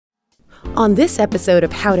On this episode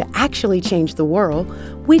of How to Actually Change the World,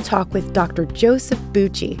 we talk with Dr. Joseph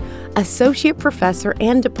Bucci, Associate Professor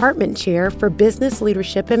and Department Chair for Business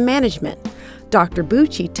Leadership and Management. Dr.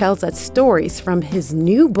 Bucci tells us stories from his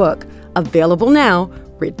new book, available now,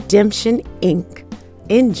 Redemption, Inc.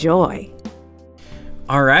 Enjoy.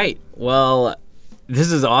 All right. Well, this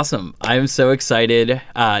is awesome. I'm so excited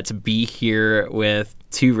to be here with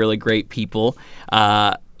two really great people.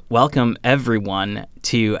 Welcome, everyone,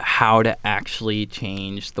 to How to Actually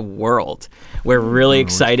Change the World. We're really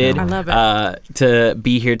excited to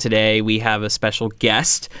be here today. We have a special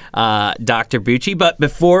guest, Dr. Bucci. But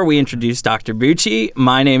before we introduce Dr. Bucci,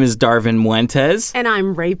 my name is Darvin Muentes. And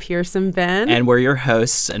I'm Ray Pearson-Ben. And we're your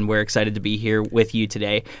hosts, and we're excited to be here with you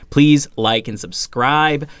today. Please like and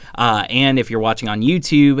subscribe. And if you're watching on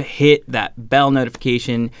YouTube, hit that bell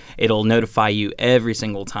notification. It'll notify you every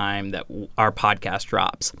single time that our podcast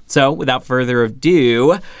drops. So without further ado,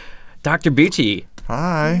 Dr. Bucci.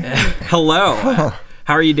 Hi. Hello.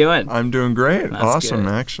 How are you doing? I'm doing great. That's awesome,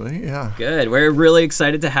 good. Actually. Yeah. Good. We're really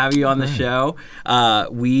excited to have you on the show.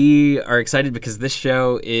 We are excited because this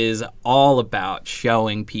show is all about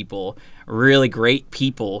showing people, really great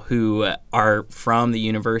people who are from the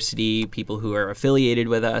university, people who are affiliated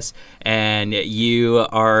with us, and you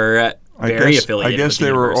are very affiliated. I guess with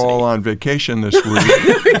they the were university. all on vacation this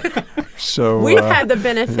week. So We've had the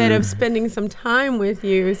benefit of spending some time with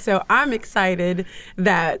you, so I'm excited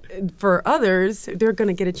that for others, they're going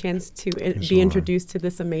to get a chance to be introduced to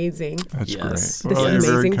this amazing. That's great. This Well, you're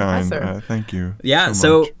very amazing kind. professor. Thank you. Yeah,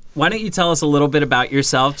 so much. why don't you tell us a little bit about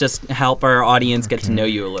yourself, just help our audience get to know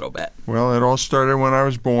you a little bit. Well, it all started when I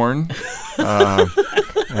was born,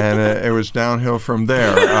 and it was downhill from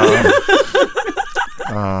there.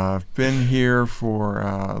 I've been here for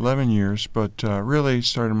 11 years, but really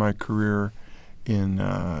started my career in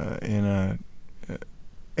a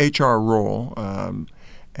HR role,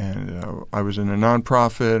 and I was in a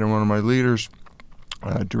nonprofit, and one of my leaders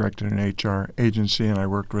directed an HR agency, and I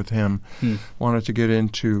worked with him. Wanted to get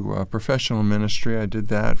into professional ministry. I did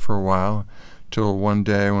that for a while, till one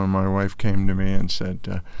day when my wife came to me and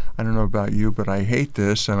said, I don't know about you, but I hate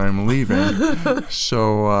this and I'm leaving.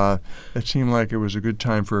 So it seemed like it was a good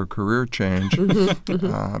time for a career change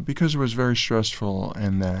because it was very stressful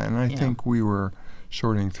and that. And I think we were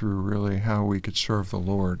sorting through really how we could serve the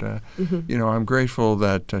Lord. You know, I'm grateful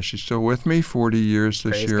that she's still with me 40 years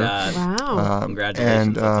this Praise year. God. Wow. Congratulations.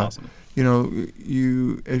 And, That's awesome. You know,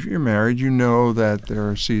 if you're married, you know that there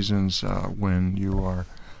are seasons when you are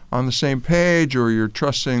on the same page, or you're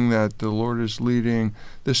trusting that the Lord is leading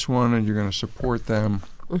this one and you're going to support them.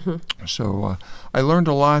 So I learned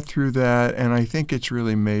a lot through that, and I think it's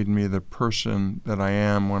really made me the person that I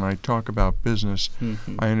am. When I talk about business,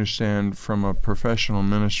 I understand from a professional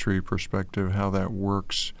ministry perspective how that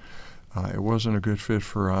works. It wasn't a good fit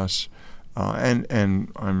for us.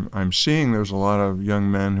 And I'm seeing there's a lot of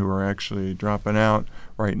young men who are actually dropping out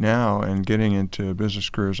right now and getting into business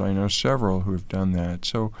careers. I know several who have done that.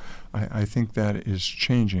 So I think that is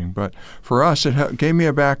changing. But for us, it gave me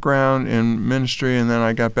a background in ministry, and then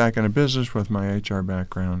I got back into business with my HR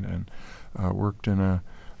background and worked in a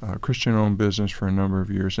Christian-owned business for a number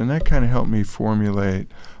of years. And that kind of helped me formulate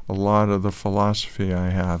a lot of the philosophy I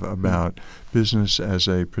have about business as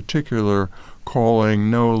a particular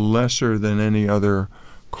calling, no lesser than any other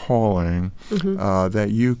calling, that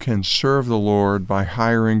you can serve the Lord by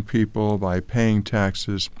hiring people, by paying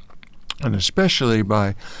taxes, and especially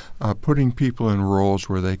by putting people in roles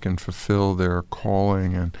where they can fulfill their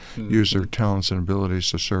calling and use their talents and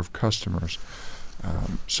abilities to serve customers.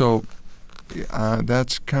 So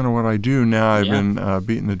that's kind of what I do now. I've been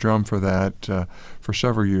beating the drum for that for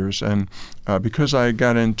several years. And because I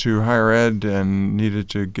got into higher ed and needed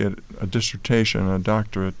to get a dissertation, a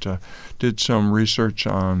doctorate, did some research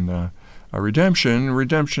on redemption.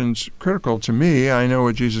 Redemption's critical to me. I know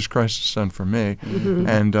what Jesus Christ has done for me.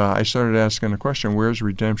 And I started asking the question, where's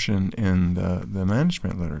redemption in the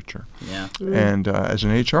management literature? And as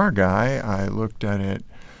an HR guy, I looked at it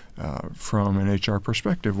from an HR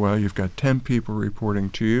perspective. Well, you've got 10 people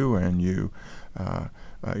reporting to you, and you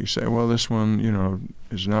say, well, this one,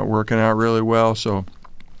 is not working out really well, so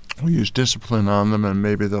we use discipline on them, and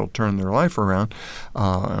maybe they'll turn their life around.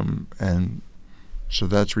 And so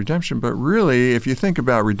that's redemption. But really, if you think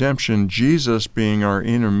about redemption, Jesus being our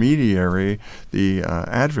intermediary, the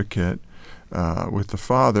advocate with the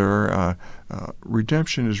Father,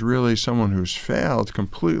 redemption is really someone who's failed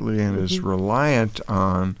completely and is reliant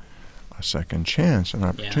on a second chance, an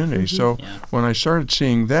opportunity. So when I started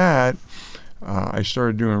seeing that, I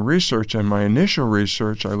started doing research, and my initial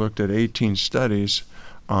research, I looked at 18 studies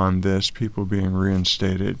on this, people being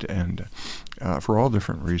reinstated, and for all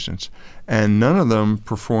different reasons. And none of them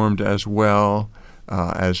performed as well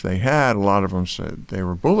as they had. A lot of them said they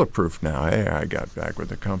were bulletproof now. Hey, I got back with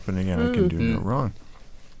the company and I can do no wrong.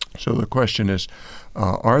 So the question is,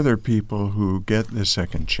 are there people who get the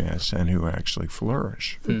second chance and who actually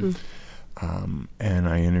flourish? And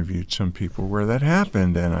I interviewed some people where that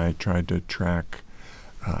happened, and I tried to track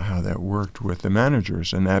how that worked with the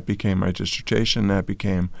managers. And that became my dissertation. That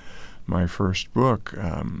became my first book,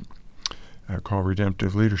 called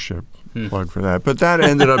Redemptive Leadership. Plug for that. But that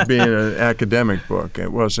ended up being an academic book.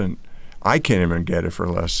 It wasn't, I can't even get it for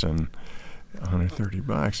less than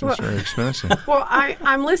 $130. It's very expensive. Well,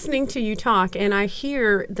 I'm listening to you talk, and I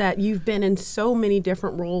hear that you've been in so many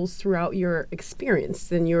different roles throughout your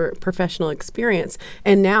experience and your professional experience,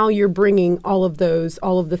 and now you're bringing all of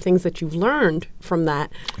the things that you've learned from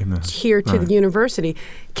that here to the university.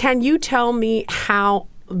 Can you tell me how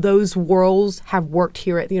those roles have worked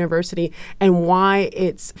here at the university and why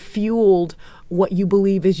it's fueled what you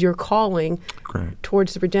believe is your calling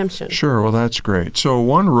towards the redemption? Sure. Well, that's great. So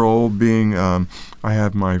one role being I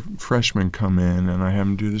have my freshmen come in and I have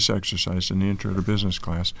them do this exercise in the Intro to Business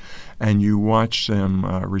class, and you watch them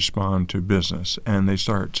respond to business, and they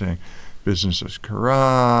start saying, business is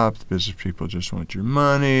corrupt, business people just want your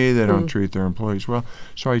money, they don't treat their employees well.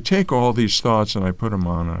 So I take all these thoughts and I put them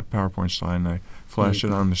on a PowerPoint slide and I flash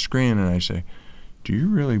it on the screen and I say, do you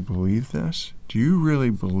really believe this? Do you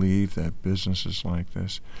really believe that business is like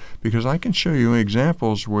this? Because I can show you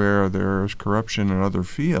examples where there's corruption in other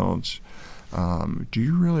fields. Do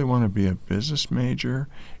you really want to be a business major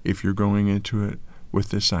if you're going into it with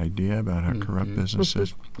this idea about how corrupt business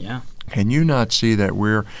is? Yeah. Can you not see that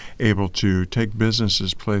we're able to take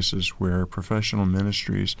businesses places where professional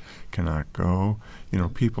ministries cannot go? You know,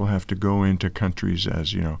 people have to go into countries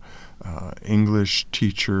as, English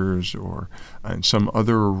teachers or in some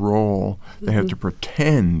other role. They have to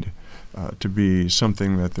pretend to be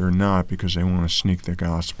something that they're not because they want to sneak the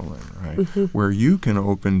gospel in, right? Where you can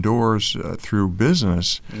open doors through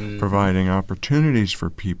business, providing opportunities for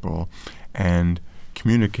people and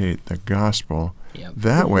communicate the gospel.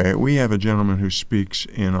 That way, we have a gentleman who speaks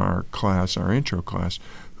in our class, our intro class,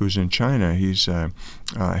 who's in China. He's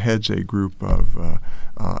heads a group of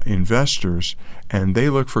investors, and they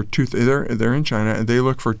look for they're in China, and they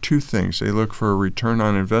look for two things. They look for a return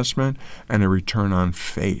on investment and a return on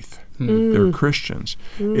faith. They're Christians.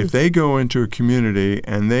 If they go into a community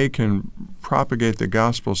and they can propagate the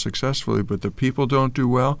gospel successfully, but the people don't do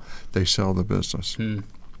well, they sell the business.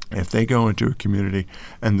 If they go into a community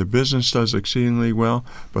and the business does exceedingly well,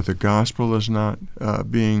 but the gospel is not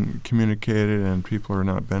being communicated and people are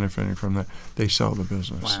not benefiting from that, they sell the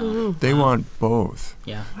business. Wow. They want both.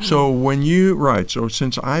 Yeah. So so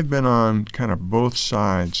since I've been on kind of both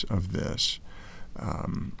sides of this,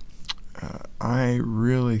 I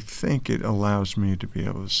really think it allows me to be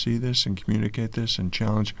able to see this and communicate this and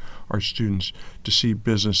challenge our students to see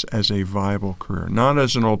business as a viable career, not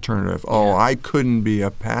as an alternative. Oh, I couldn't be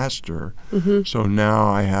a pastor, so now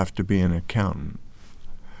I have to be an accountant.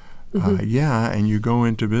 And you go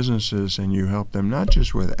into businesses and you help them not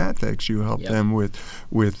just with ethics, you help them with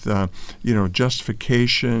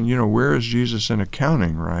justification. Where is Jesus in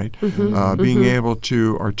accounting, right? Being able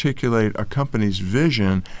to articulate a company's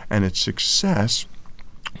vision and its success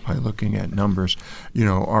by looking at numbers.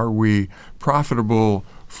 Are we profitable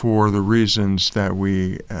for the reasons that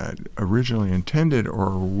we originally intended, or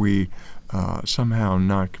are we somehow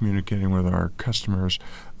not communicating with our customers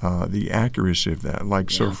the accuracy of that?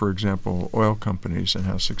 So for example, oil companies and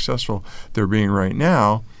how successful they're being right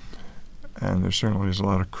now, and there certainly is a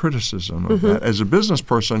lot of criticism of that. As a business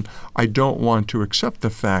person, I don't want to accept the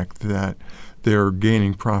fact that they're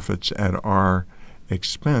gaining profits at our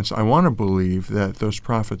expense. I want to believe that those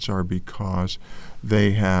profits are because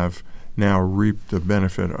they have now reaped the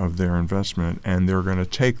benefit of their investment, and they're going to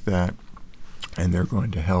take that and they're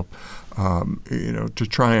going to help to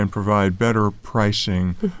try and provide better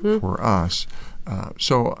pricing for us.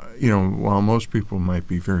 While most people might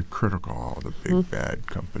be very critical of the big bad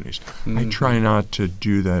companies, I try not to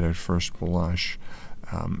do that at first blush,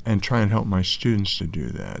 and try and help my students to do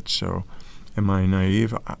that. So am I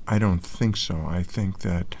naive? I don't think so. I think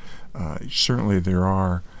that certainly there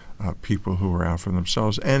are people who are out for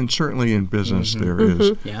themselves, and certainly in business there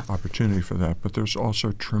is opportunity for that, but there's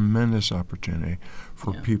also tremendous opportunity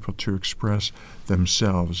for people to express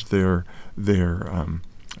themselves, their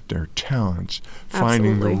talents,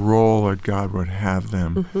 finding the role that God would have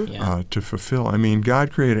them to fulfill. I mean,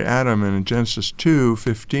 God created Adam, and in Genesis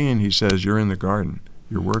 2:15 he says, you're in the garden,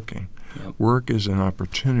 you're working. Work is an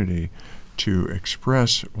opportunity to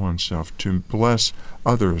express oneself, to bless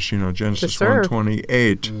others. Genesis serve.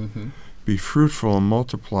 1:28. Be fruitful and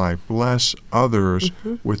multiply, bless others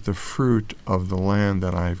with the fruit of the land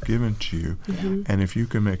that I have given to you. And if you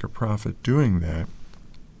can make a profit doing that,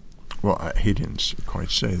 well, he didn't quite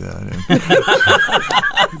say that.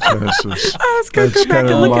 That's kind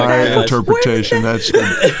of my interpretation. That's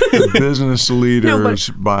the business leader's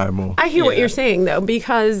Bible. I hear what you're saying, though,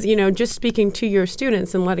 because, just speaking to your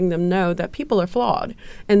students and letting them know that people are flawed.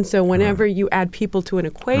 And so whenever you add people to an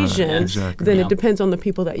equation, then it depends on the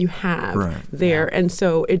people that you have there. And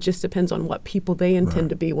so it just depends on what people they intend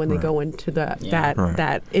to be when they go into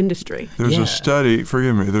that industry. There's a study,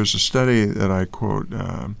 forgive me, there's a study that I quote,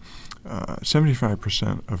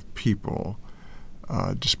 75% of people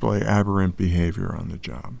display aberrant behavior on the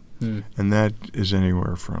job. And that is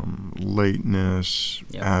anywhere from lateness,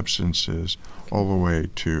 absences, all the way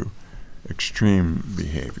to extreme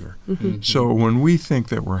behavior. So when we think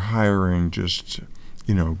that we're hiring just,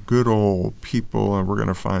 good old people and we're going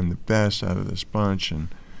to find the best out of this bunch, and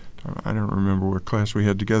I don't remember what class we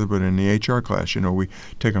had together, but in the HR class, we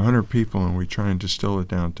take 100 people and we try and distill it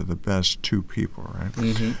down to the best 2 people, right?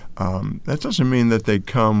 That doesn't mean that they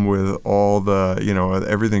come with all the,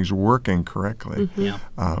 everything's working correctly.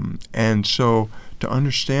 And so to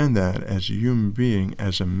understand that as a human being,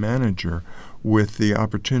 as a manager, with the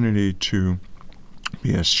opportunity to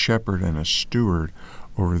be a shepherd and a steward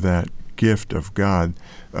over that gift of God,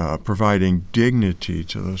 providing dignity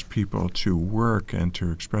to those people to work and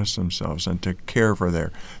to express themselves and to care for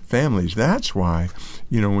their families. That's why,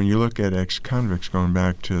 when you look at ex-convicts, going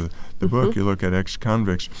back to the book, you look at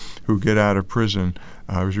ex-convicts who get out of prison.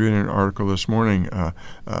 I was reading an article this morning.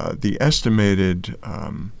 The estimated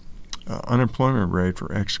unemployment rate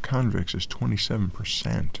for ex-convicts is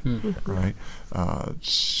 27%, right?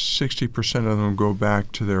 60% of them go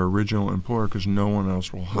back to their original employer because no one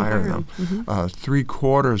else will hire them.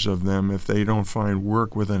 3/4 of them, if they don't find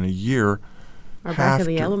work within a year,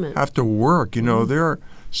 have to work. There are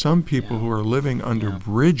some people who are living under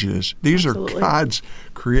bridges. These are God's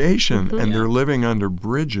creation, and they're living under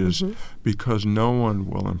bridges because no one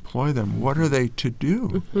will employ them. What are they to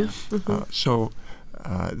do? So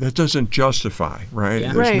that doesn't justify, right?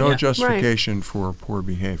 There's no justification for poor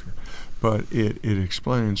behavior, but it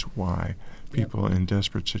explains why people in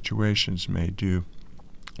desperate situations may do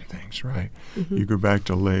things, right? You go back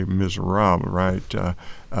to Les Miserables, right?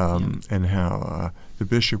 And how the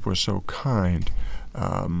bishop was so kind,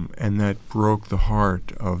 and that broke the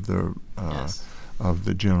heart of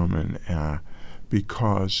the gentleman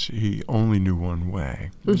because he only knew one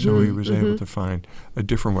way. So he was able to find a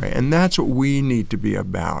different way. And that's what we need to be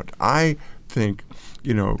about. I think,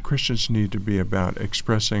 Christians need to be about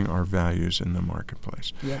expressing our values in the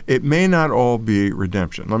marketplace. It may not all be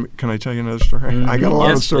redemption. Can I tell you another story? I got a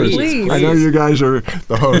lot of stories. Please. I know you guys are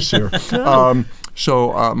the hosts here.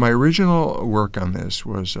 So my original work on this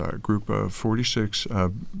was a group of 46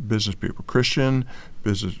 business people,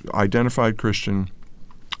 identified Christian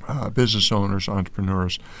business owners,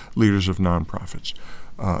 entrepreneurs, leaders of nonprofits.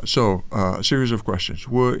 So a series of questions.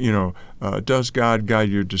 Does God guide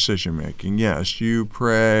your decision making? Yes. You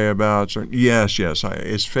pray about certain. Yes.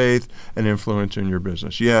 Is faith an influence in your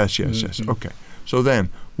business? Yes. Okay. So then,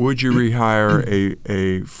 would you rehire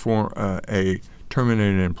a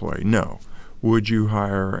terminated employee? No. Would you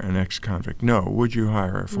hire an ex-convict? No. Would you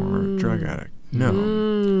hire a former drug addict?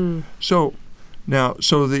 No. So now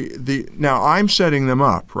I'm setting them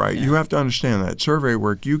up, right? You have to understand that survey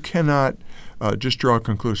work. You cannot just draw a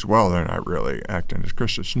conclusion. Well, they're not really acting as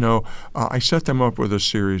Christians. No, I set them up with a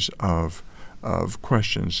series of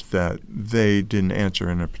questions that they didn't answer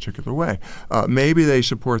in a particular way. Maybe they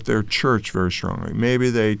support their church very strongly. Maybe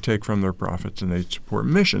they take from their profits and they support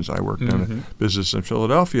missions. I worked on a business in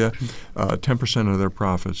Philadelphia. 10% of their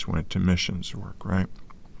profits went to missions work, right?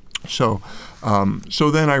 So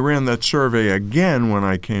then I ran that survey again when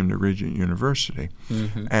I came to Regent University.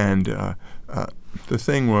 And the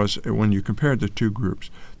thing was, when you compared the two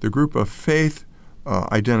groups, the group of faith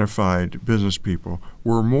identified business people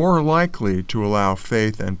were more likely to allow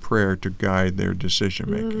faith and prayer to guide their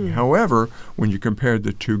decision making. However, when you compared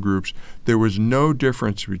the two groups, there was no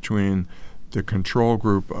difference between the control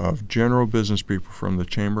group of general business people from the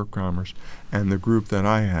Chamber of Commerce and the group that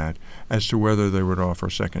I had as to whether they would offer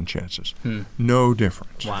second chances. No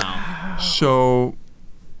difference. Wow. So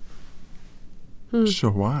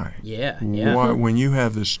why? Why, when you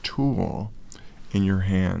have this tool in your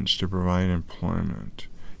hands to provide employment,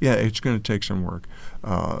 it's going to take some work.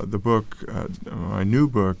 The book, my new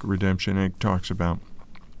book, Redemption Inc., talks about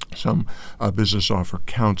some business offer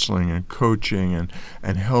counseling and coaching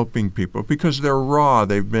and helping people because they're raw.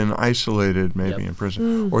 They've been isolated maybe in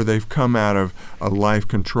prison, or they've come out of a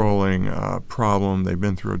life-controlling problem. They've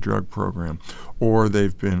been through a drug program, or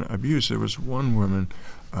they've been abused. There was one woman,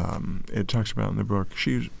 it talks about in the book,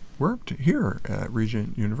 she worked here at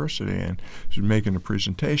Regent University, and she was making a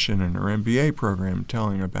presentation in her MBA program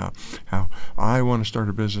telling about how I want to start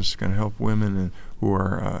a business that's going to help women who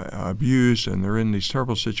are abused and they're in these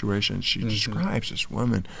terrible situations. She describes this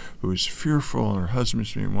woman who is fearful and her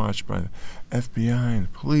husband's being watched by the FBI and the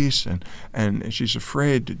police, and she's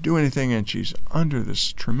afraid to do anything, and she's under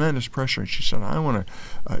this tremendous pressure. And she said, I want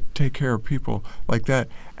to take care of people like that.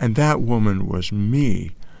 And that woman was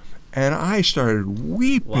me. And I started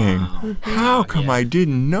weeping. Wow. How come I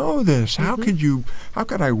didn't know this? How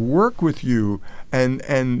could I work with you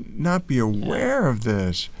and not be aware of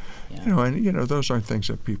this? Yeah. Those aren't things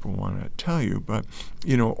that people want to tell you, but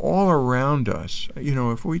all around us,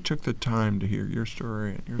 if we took the time to hear your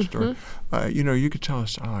story and your story, you could tell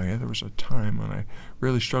us, oh yeah, there was a time when I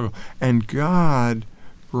really struggled. And God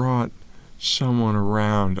brought someone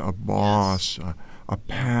around, a boss, a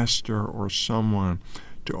pastor, or someone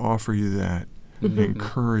to offer you that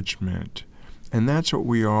encouragement. And that's what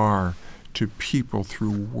we are to people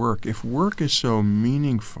through work. If work is so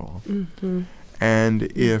meaningful, and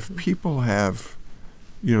if people have,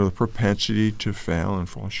 the propensity to fail and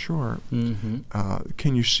fall short,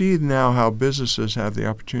 can you see now how businesses have the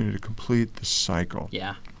opportunity to complete the cycle?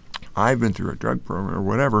 Yeah. I've been through a drug program or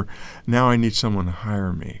whatever. Now I need someone to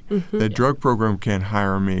hire me. That drug program can't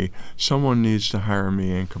hire me. Someone needs to hire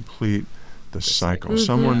me and complete the cycle.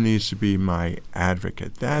 Someone needs to be my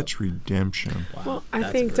advocate. That's redemption. Wow. Well, I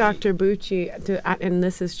think, great. Dr. Bucci, and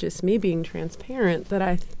this is just me being transparent, that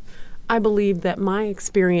I believe that my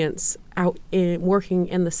experience out in working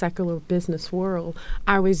in the secular business world,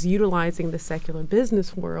 I was utilizing the secular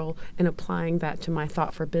business world and applying that to my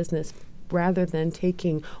thought for business rather than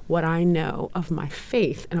taking what I know of my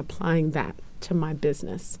faith and applying that to my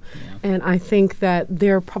business. Yeah. And I think that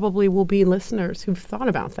there probably will be listeners who've thought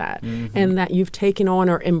about that and that you've taken on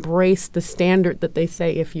or embraced the standard that they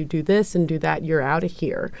say, if you do this and do that, you're out of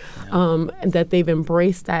here. And that they've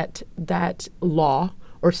embraced that law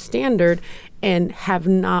or standard and have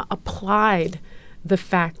not applied the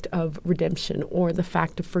fact of redemption or the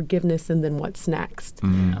fact of forgiveness and then what's next.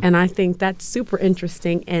 And I think that's super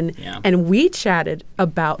interesting. And we chatted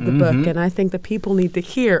about the book, and I think the people need to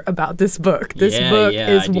hear about this book. This book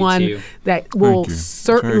is one that will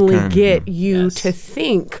certainly get you to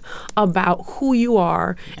think about who you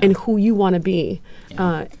are and who you want to be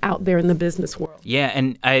out there in the business world. Yeah,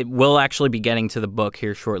 and I will actually be getting to the book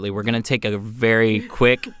here shortly. We're going to take a very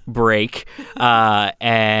quick break,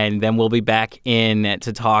 and then we'll be back in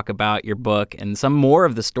to talk about your book and some more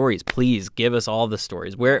of the stories. Please give us all the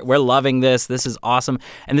stories. We're loving this. This is awesome.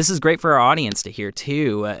 And this is great for our audience to hear,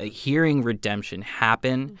 too. Hearing redemption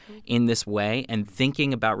happen in this way and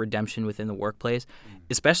thinking about redemption within the workplace,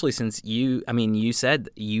 especially since you said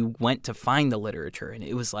you went to find the literature and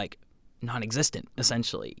it was like non-existent,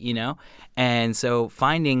 essentially, And so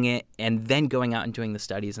finding it and then going out and doing the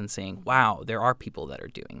studies and saying, wow, there are people that are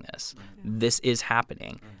doing this. This is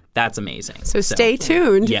happening. That's amazing. So stay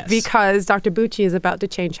tuned because Dr. Bucci is about to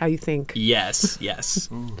change how you think. Yes.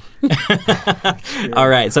 All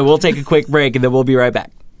right, so we'll take a quick break and then we'll be right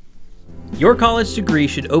back. Your college degree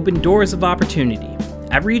should open doors of opportunity.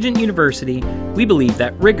 At Regent University, we believe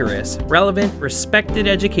that rigorous, relevant, respected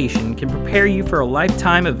education can prepare you for a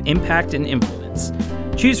lifetime of impact and influence.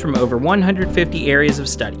 Choose from over 150 areas of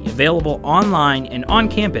study available online and on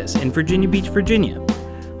campus in Virginia Beach, Virginia.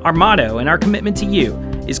 Our motto and our commitment to you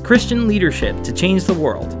is Christian leadership to change the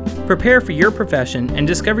world. Prepare for your profession and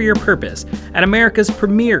discover your purpose at America's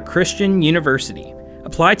premier Christian university.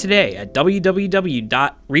 Apply today at www.regent.edu.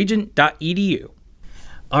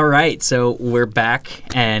 All right, so we're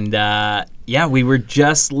back, and we were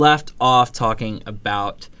just left off talking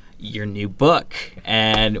about your new book,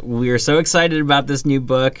 and we're so excited about this new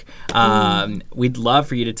book. We'd love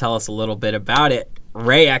for you to tell us a little bit about it.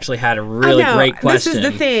 Ray actually had a really great question. This is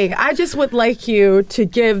the thing. I just would like you to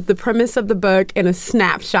give the premise of the book in a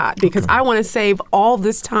snapshot because I want to save all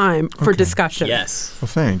this time for discussion. Yes. Well,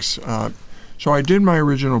 thanks. So I did my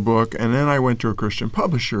original book, and then I went to a Christian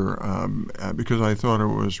publisher because I thought it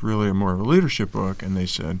was really more of a leadership book, and they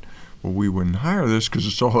said, well, we wouldn't hire this because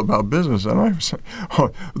it's all about business. And I was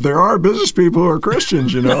like, there are business people who are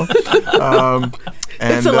Christians, It's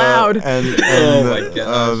allowed.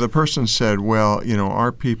 The person said, well,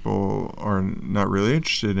 our people are not really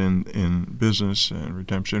interested in business and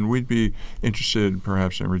redemption. We'd be interested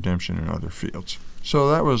perhaps in redemption in other fields. So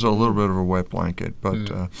that was a little bit of a wet blanket.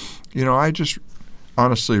 But, I just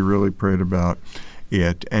honestly really prayed about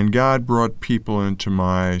it. And God brought people into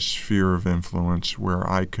my sphere of influence where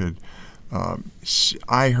I could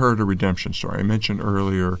I heard a redemption story. I mentioned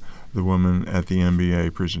earlier the woman at the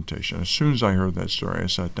MBA presentation. As soon as I heard that story, I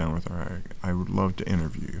sat down with her. I would love to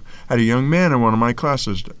interview you. I had a young man in one of my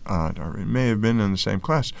classes, it may have been in the same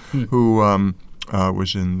class, who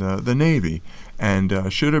was in the Navy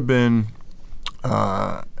and should have been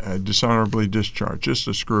dishonorably discharged, just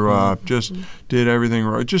a screw up, just did everything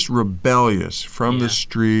wrong, just rebellious, from the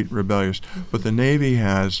street, rebellious. But the Navy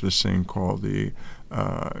has this thing called the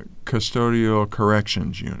Custodial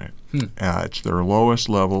Corrections Unit. It's their lowest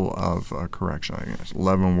level of correction. I guess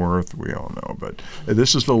Leavenworth, we all know, but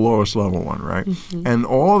this is the lowest level one, right? And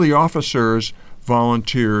all the officers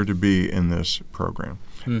volunteer to be in this program.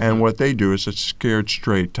 And what they do is it's scared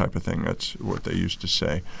straight type of thing. That's what they used to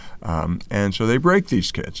say. And so they break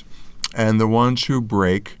these kids. And the ones who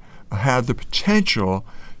break have the potential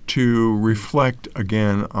to reflect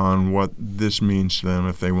again on what this means to them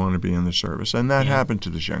if they want to be in the service. And that happened to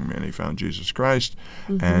this young man. He found Jesus Christ,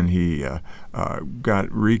 and he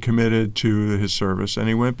got recommitted to his service, and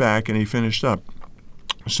he went back and he finished up.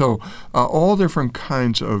 So all different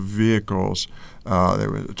kinds of vehicles. They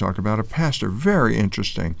were talking about a pastor. Very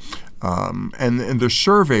interesting. And there's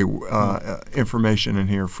survey information in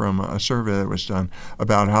here from a survey that was done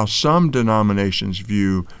about how some denominations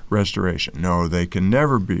view restoration. No, they can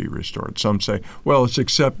never be restored. Some say, well, it's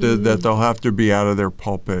accepted that they'll have to be out of their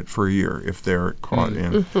pulpit for a year if they're caught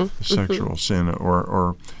in sexual sin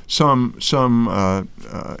or some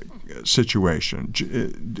situation.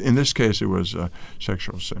 In this case, it was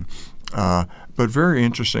sexual sin. But very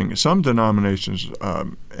interesting. Some denominations,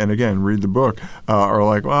 and again, read the book, are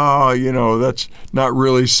like, well, that's not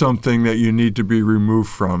really something that you need to be removed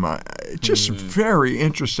from. It's just very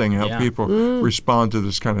interesting how people respond to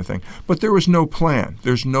this kind of thing. But there was no plan.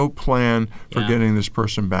 There's no plan for getting this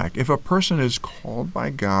person back. If a person is called by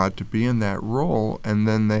God to be in that role and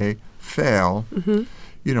then they fail,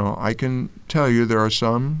 I can tell you there are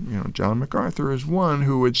some, John MacArthur is one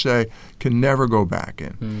who would say can never go back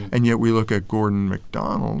in. And yet we look at Gordon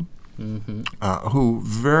MacDonald, who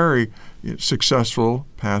very successful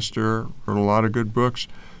pastor, wrote a lot of good books,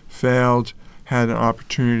 failed, had an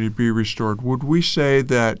opportunity to be restored. Would we say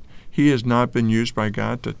that he has not been used by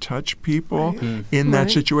God to touch people in that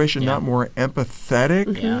situation, not more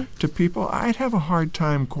empathetic to people? I'd have a hard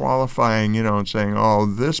time qualifying, and saying, oh,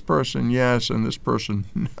 this person yes and this person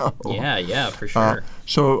no. Yeah, for sure.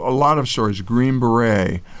 So a lot of stories. Green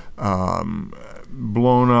Beret,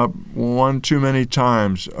 blown up one too many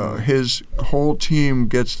times. His whole team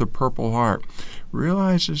gets the Purple Heart.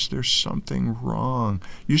 Realizes there's something wrong.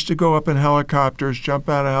 Used to go up in helicopters, jump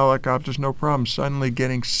out of helicopters, no problem. Suddenly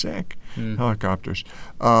getting sick, helicopters.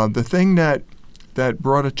 The thing that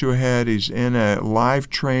brought it to a head, he's in a live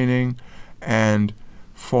training and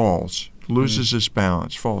falls, loses his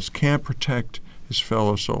balance, falls, can't protect his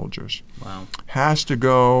fellow soldiers. Wow. Has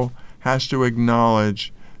to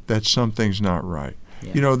acknowledge that something's not right.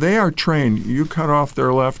 Yeah. They are trained. You cut off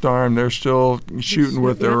their left arm, they're still shooting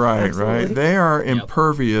with their right, absolutely. Right? They are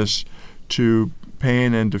impervious to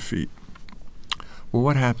pain and defeat. Well,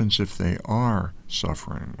 what happens if they are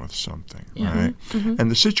suffering with something, right? And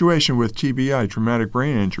the situation with TBI, traumatic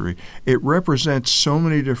brain injury, it represents so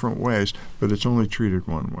many different ways, but it's only treated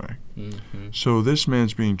one way. So this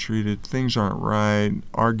man's being treated, things aren't right,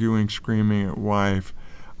 arguing, screaming at wife.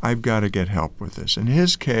 I've got to get help with this. In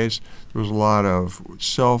his case, there was a lot of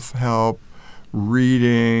self-help,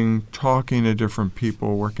 reading, talking to different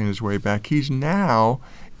people, working his way back. He's now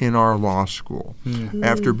in our law school.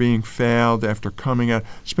 After being failed, after coming out,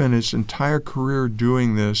 spent his entire career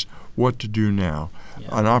doing this, what to do now.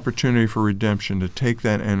 An opportunity for redemption to take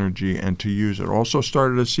that energy and to use it. Also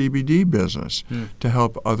started a CBD business to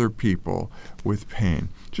help other people with pain.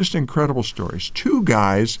 Just incredible stories. Two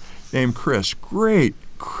guys named Chris, great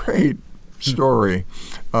story.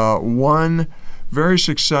 One very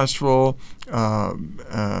successful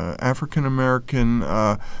African-American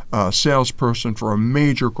salesperson for a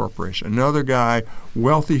major corporation. Another guy,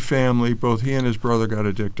 wealthy family, both he and his brother got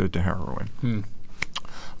addicted to heroin.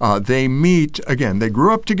 They meet, again, they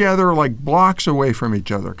grew up together like blocks away from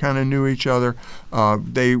each other, kind of knew each other.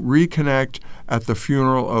 They reconnect at the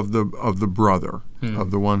funeral of the brother,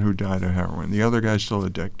 of the one who died of heroin. The other guy's still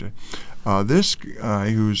addicted. This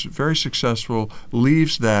guy, who's very successful,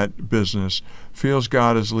 leaves that business, feels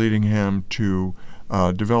God is leading him to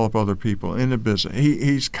develop other people in the business.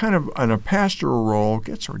 He's kind of in a pastoral role,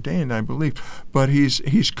 gets ordained, I believe, but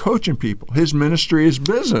he's coaching people. His ministry is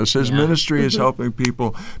business. His ministry is helping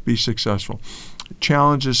people be successful.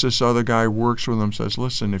 Challenges this other guy, works with him, says,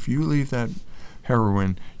 listen, if you leave that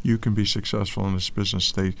heroin, you can be successful in this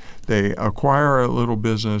business. They acquire a little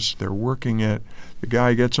business. They're working it. The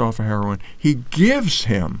guy gets off of heroin. He gives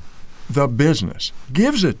him the business,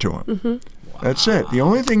 gives it to him. Wow. That's it. The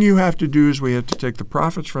only thing you have to do is we have to take the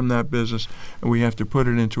profits from that business and we have to put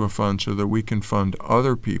it into a fund so that we can fund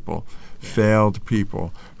other people, failed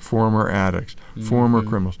people, former addicts, former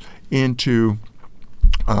criminals, into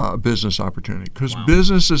business opportunity, because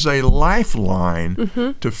business is a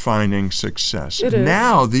lifeline to finding success.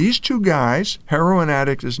 Now, these two guys, heroin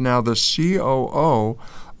addict is now the COO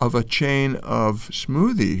of a chain of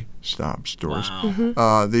smoothie stop stores.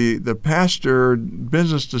 Wow. The pastor,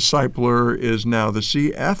 business discipler, is now the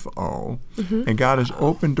CFO, and God has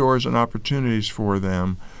opened doors and opportunities for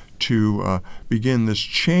them to begin this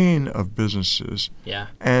chain of businesses. Yeah.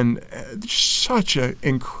 And such an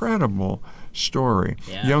incredible story.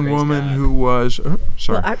 Yeah, young woman who was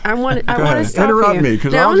sorry. Well, I want to stop interrupt me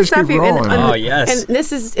because I'll just keep rolling. And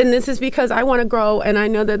this is because I want to grow, and I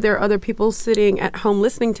know that there are other people sitting at home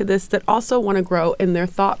listening to this that also want to grow in their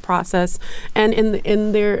thought process and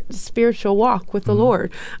in their spiritual walk with the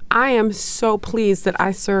Lord. I am so pleased that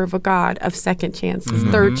I serve a God of second chances,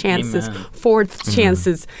 third chances, fourth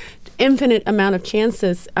chances, infinite amount of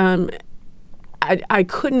chances. I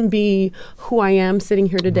couldn't be who I am sitting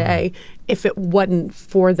here today if it wasn't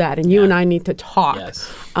for that. And you and I need to talk.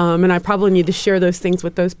 Yes. And I probably need to share those things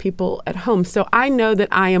with those people at home. So I know that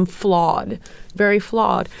I am flawed, very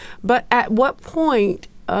flawed. But at what point,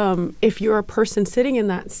 if you're a person sitting in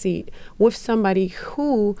that seat with somebody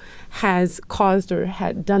who has caused or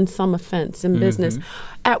had done some offense in business,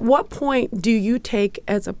 at what point do you take,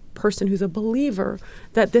 as a person who's a believer,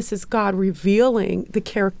 that this is God revealing the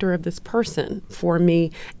character of this person for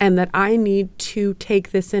me, and that I need to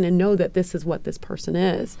take this in and know that this is what this person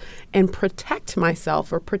is, and protect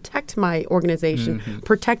myself or protect my organization,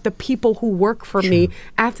 protect the people who work for me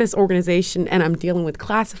at this organization, and I'm dealing with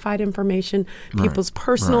classified information, people's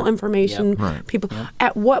personal information, people.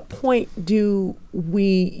 At what point do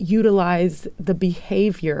we utilize the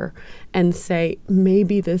behavior and say,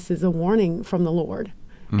 maybe this is a warning from the Lord,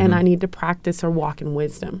 and I need to practice or walk in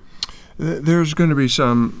wisdom? There's going to be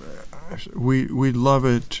some. We love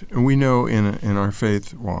it, and we know in our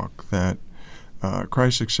faith walk that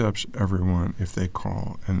Christ accepts everyone if they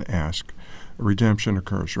call and ask. Redemption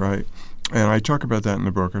occurs, right? And I talk about that in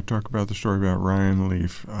the book. I talk about the story about Ryan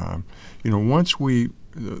Leaf. Once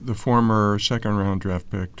the former second-round draft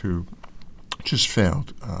pick who just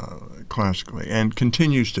failed classically and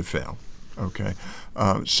continues to fail. Okay,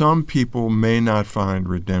 some people may not find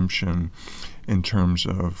redemption in terms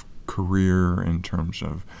of career, in terms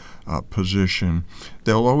of position.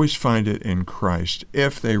 They'll always find it in Christ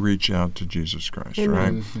if they reach out to Jesus Christ,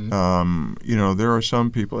 right? There are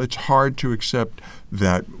some people, it's hard to accept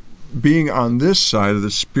that being on this side of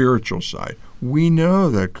the spiritual side, we know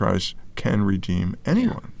that Christ can redeem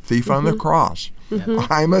anyone. Thief on the cross.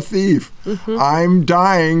 I'm a thief. I'm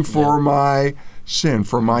dying for my sin,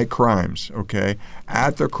 for my crimes, okay?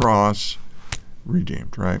 At the cross,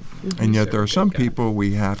 redeemed, right? And yet there are some people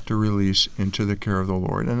we have to release into the care of the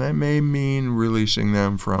Lord, and that may mean releasing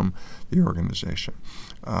them from the organization.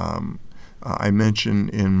 I mentioned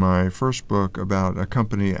in my first book about a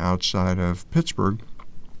company outside of Pittsburgh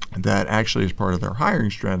that actually is part of their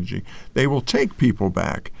hiring strategy. They will take people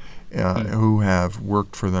back who have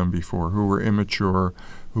worked for them before, who were immature,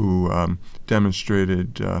 who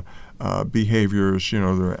demonstrated behaviors,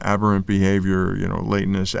 the aberrant behavior,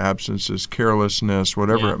 lateness, absences, carelessness,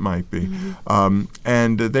 whatever it might be.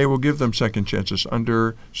 And they will give them second chances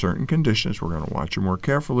under certain conditions. We're going to watch you more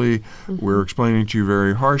carefully. We're explaining to you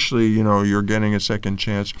very harshly, you're getting a second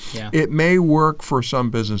chance. It may work for some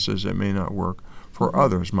businesses. It may not work for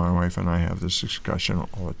others. My wife and I have this discussion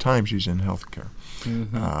all the time. She's in healthcare.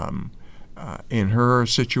 In her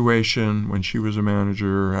situation, when she was a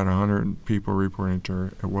manager, had 100 people reporting to her,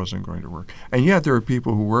 it wasn't going to work. And yet there are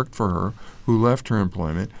people who worked for her, who left her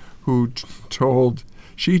employment, who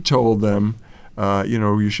she told them,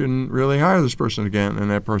 you shouldn't really hire this person again,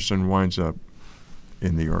 and that person winds up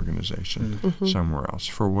in the organization somewhere else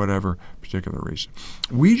for whatever particular reason.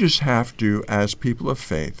 We just have to, as people of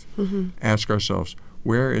faith, ask ourselves,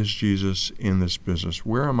 where is Jesus in this business?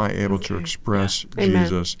 Where am I able to express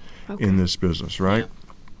Jesus in this business, right?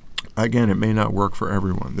 Again, it may not work for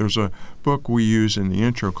everyone. There's a book we use in the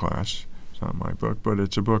intro class. not my book, but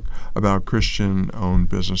it's a book about Christian-owned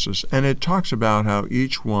businesses. And it talks about how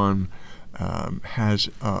each one has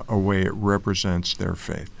a way it represents their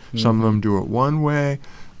faith. Some of them do it one way.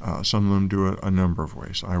 Some of them do it a number of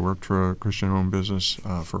ways. I worked for a Christian-owned business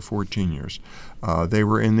for 14 years. They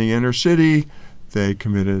were in the inner city. They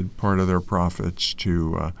committed part of their profits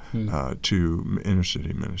to inner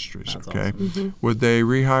city ministries. That's okay, awesome. Would they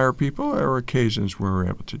rehire people? There were occasions where we were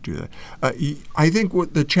able to do that. I think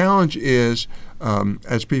what the challenge is,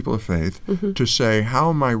 as people of faith, to say, how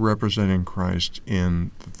am I representing Christ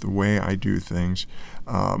in the way I do things?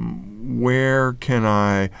 Where can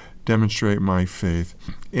I demonstrate my faith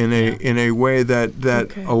in a way that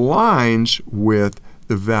aligns with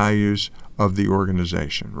the values of the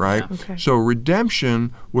organization, right? Yeah. Okay. So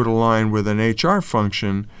redemption would align with an HR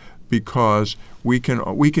function because we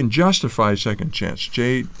can justify second chance.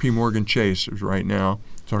 J.P. Morgan Chase is right now,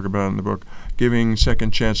 talk about it in the book, giving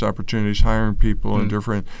second chance opportunities, hiring people in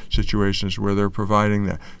different situations where they're providing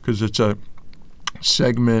that, because it's a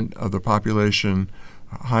segment of the population,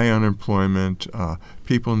 high unemployment,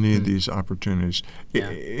 people need these opportunities. Yeah.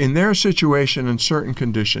 In their situation, in certain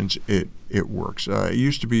conditions, it works. It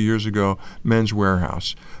used to be years ago, Men's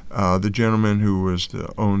Warehouse. The gentleman who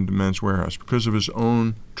owned Men's Warehouse, because of his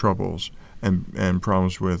own troubles and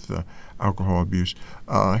problems with alcohol abuse,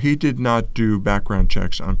 he did not do background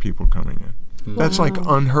checks on people coming in. That's like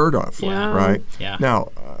unheard of, Wow. right? Yeah. Now,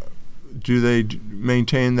 do they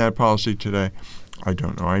maintain that policy today? I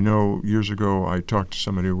don't know. I know years ago I talked to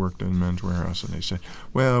somebody who worked in Men's Warehouse, and they said,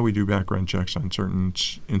 "Well, we do background checks on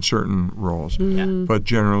certain roles, but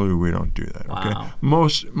generally we don't do that." Okay. Wow.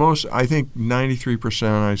 Most, I think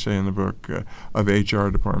 93%, I say in the book, of HR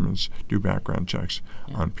departments do background checks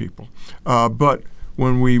on people. But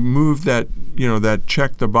when we move that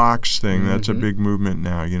check the box thing, that's a big movement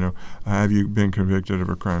now. Have you been convicted of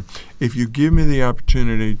a crime? If you give me the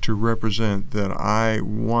opportunity to represent that I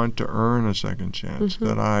want to earn a second chance,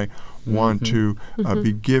 that I want to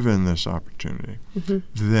be given this opportunity,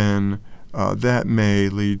 then that may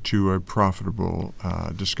lead to a profitable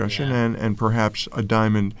discussion and perhaps a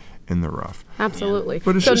diamond in the rough. Absolutely.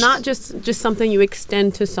 But it's so just- not just something you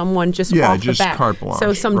extend to someone just off just the bat. carte blanche,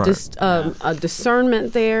 So some right. a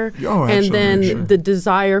discernment there, Oh, and then absolutely, sure. the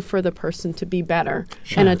desire for the person to be better,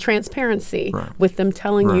 and a transparency Right. with them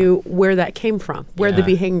telling Right. you where that came from, where the Yeah.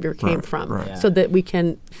 behavior came Right, from, right. so that we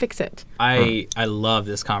can fix it. I love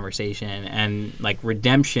this conversation, and like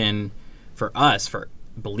redemption for us, for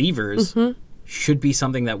believers, should be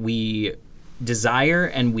something that we desire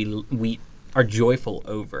and we are joyful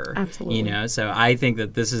over. Absolutely. So I think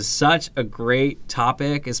that this is such a great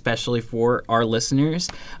topic, especially for our listeners,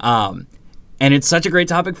 and it's such a great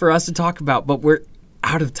topic for us to talk about. But we're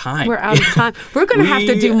out of time. We're out of time. We're going to have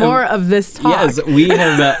to do more of this talk. Yes,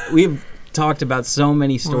 we've talked about so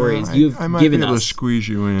many stories. Well, I might given be able us. to squeeze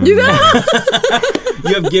you in. You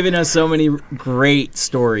have given us so many great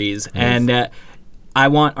stories, and I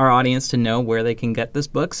want our audience to know where they can get this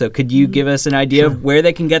book. So could you give us an idea of where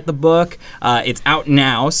they can get the book? It's out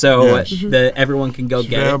now, so Yes. Everyone can go It's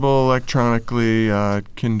get it. available electronically,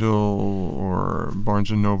 Kindle or Barnes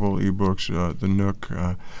 & Noble ebooks, the Nook,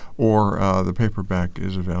 or the paperback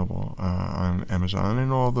is available on Amazon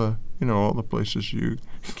and all the places you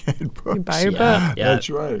get books. You buy your Yeah, book. yeah, That's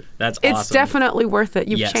right. That's It's awesome. definitely worth it.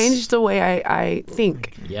 You've Yes. changed the way I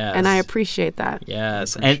think, Yes. and I appreciate that.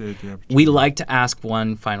 Yes, Appreciate and the opportunity. we like to ask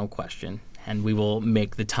one final question, and we will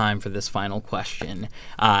make the time for this final question.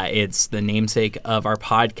 It's the namesake of our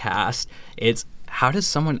podcast. It's, how does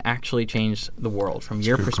someone actually change the world from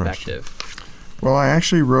your a good perspective? Well, I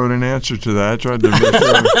actually wrote an answer to that. I tried to make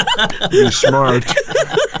sure be smart.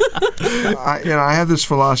 I have this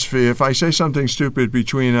philosophy: if I say something stupid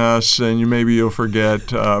between us, and maybe you'll forget.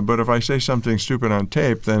 But if I say something stupid on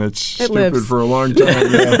tape, then it's stupid lives. for a long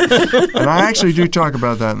time. Yeah. And I actually do talk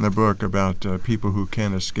about that in the book, about people who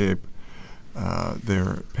can't escape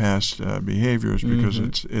their past behaviors because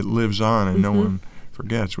it lives on and no one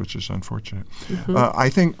forgets, which is unfortunate. I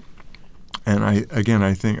think. And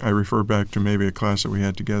I think I refer back to maybe a class that we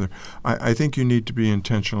had together. I think you need to be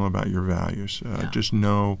intentional about your values. Just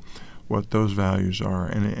know what those values are.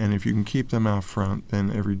 And if you can keep them out front,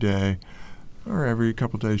 then every day or every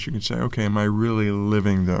couple of days you can say, okay, am I really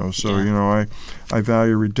living those? So, I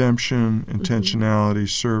value redemption, intentionality,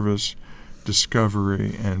 service,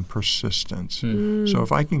 discovery, and persistence. So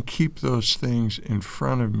if I can keep those things in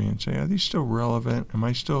front of me and say, are these still relevant? Am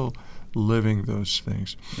I still living those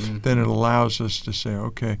things? Then it allows us to say,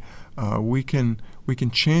 okay, we can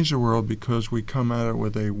change the world because we come at it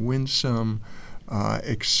with a winsome,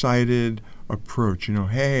 excited approach.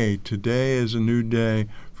 Hey, today is a new day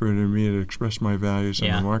for me to express my values in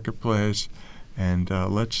Yeah. the marketplace. And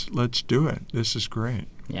let's do it. This is great.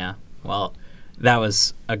 Yeah. Well, that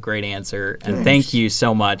was a great answer. And Thanks. thank you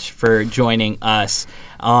so much for joining us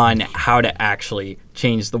on how to actually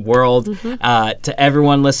change the world. To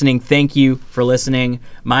everyone listening, thank you for listening.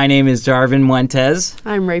 My name is Jarvin Muentes,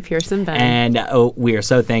 I'm Ray Pearson Bennett. and we are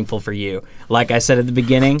so thankful for you. Like I said at the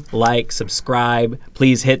beginning, like, subscribe,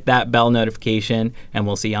 please hit that bell notification, and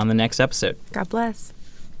we'll see you on the next episode. God bless.